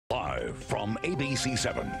Live from ABC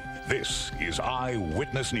 7, this is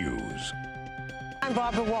Eyewitness News. I'm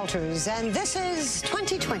Barbara Walters, and this is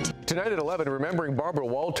 2020. Tonight at 11, remembering Barbara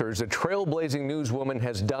Walters, a trailblazing newswoman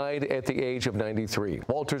has died at the age of 93.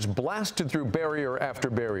 Walters blasted through barrier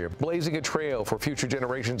after barrier, blazing a trail for future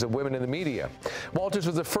generations of women in the media. Walters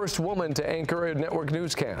was the first woman to anchor a network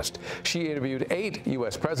newscast. She interviewed 8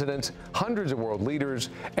 U.S. presidents, hundreds of world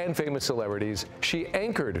leaders, and famous celebrities. She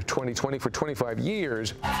anchored 2020 for 25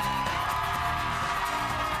 years,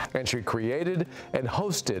 and she created and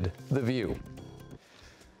hosted The View.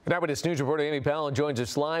 And Eyewitness News reporter Amy Powell joins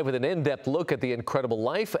us live with an in-depth look at the incredible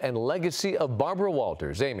life and legacy of Barbara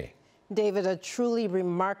Walters. Amy. David, a truly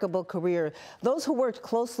remarkable career. Those who worked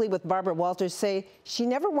closely with Barbara Walters say she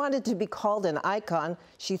never wanted to be called an icon.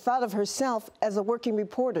 She thought of herself as a working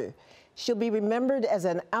reporter. She'll be remembered as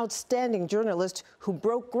an outstanding journalist who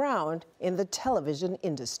broke ground in the television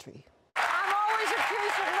industry.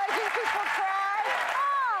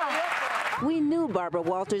 We knew Barbara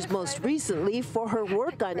Walters most recently for her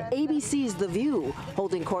work on ABC's The View,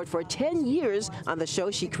 holding court for 10 years on the show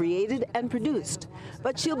she created and produced.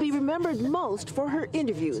 But she'll be remembered most for her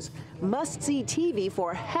interviews, must-see TV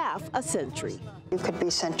for half a century. You could be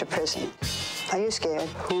sent to prison. Are you scared?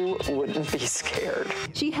 Who wouldn't be scared?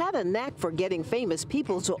 She had a knack for getting famous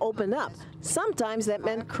people to open up. Sometimes that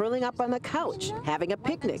meant curling up on the couch, having a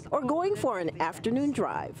picnic, or going for an afternoon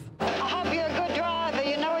drive. I hope you're a good driver.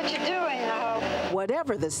 You know what you're doing, I hope.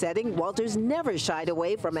 Whatever the setting, Walters never shied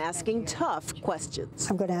away from asking tough questions.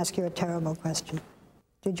 I'm going to ask you a terrible question.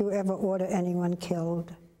 Did you ever order anyone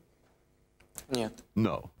killed? Yeah.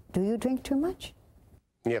 No. Do you drink too much?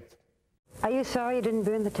 Yep. Are you sorry you didn't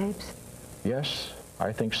burn the tapes? Yes,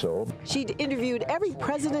 I think so. She'd interviewed every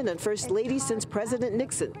president and first lady since President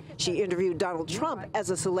Nixon. She interviewed Donald Trump as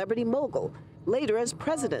a celebrity mogul, later as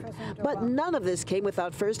president. But none of this came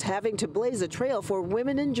without first having to blaze a trail for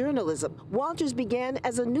women in journalism. Walters began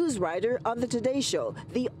as a news writer on The Today Show,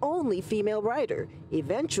 the only female writer.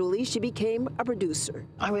 Eventually, she became a producer.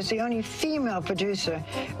 I was the only female producer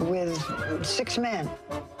with 6 men.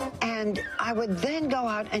 And I would then go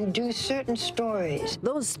out and do certain stories.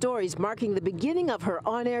 Those stories marking the beginning of her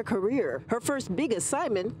on-air career, her first big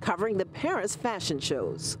assignment covering the Paris fashion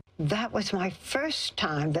shows. That was my first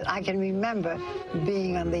time that I can remember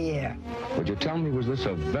being on the air. Would you tell me, was this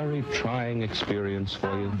a very trying experience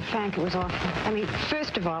for you? Frank, it was awful. I mean,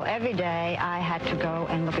 first of all, every day I had to go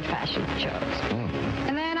and look at fashion shows.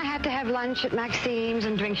 And then I had to have lunch at Maxime's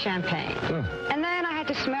and drink champagne. And then I had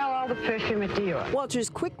to smell all the perfume at Dior.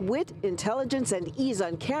 Walters' quick wit, intelligence, and ease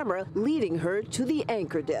on camera leading her to the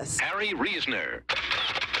anchor desk. Harry Reasoner.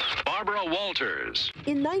 Barbara Walters.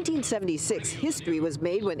 In 1976, history was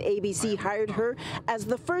made when ABC hired her as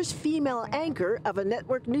the first female anchor of a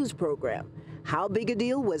network news program. How big a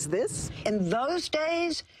deal was this? In those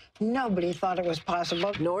days, nobody thought it was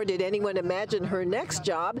possible. Nor did anyone imagine her next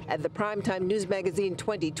job at the primetime news magazine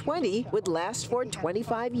 2020 would last for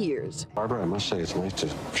 25 years. Barbara, I must say it's nice to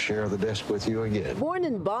share the desk with you again. Born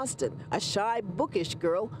in Boston, a shy, bookish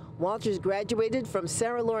girl, Walters graduated from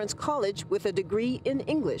Sarah Lawrence College with a degree in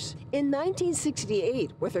English. In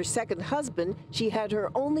 1968, with her second husband, she had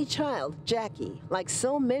her only child, Jackie. Like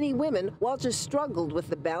so many women, Walters struggled with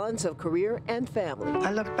the balance of career and family.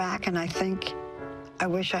 I look back and I think, I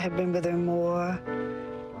wish I had been with her more.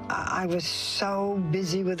 I was so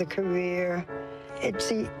busy with a career. It's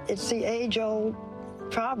the age-old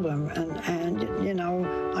problem, and you know,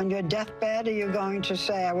 on your deathbed, are you going to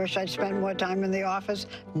say, I wish I'd spent more time in the office?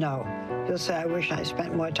 No. You'll say, I wish I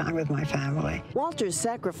spent more time with my family. Walters'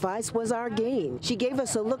 sacrifice was our gain. She gave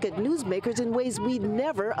us a look at newsmakers in ways we'd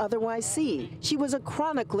never otherwise see. She was a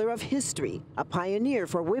chronicler of history, a pioneer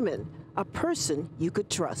for women, a person you could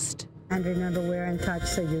trust. And remember, we're in touch,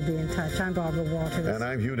 so you'll be in touch. I'm Barbara Walters. And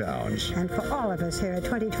I'm Hugh Downs. And for all of us here at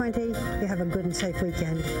 2020, you have a good and safe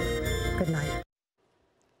weekend. Good night.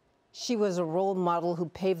 She was a role model who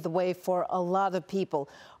paved the way for a lot of people.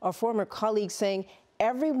 Our former colleague saying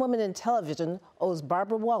every woman in television owes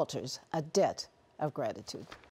Barbara Walters a debt of gratitude.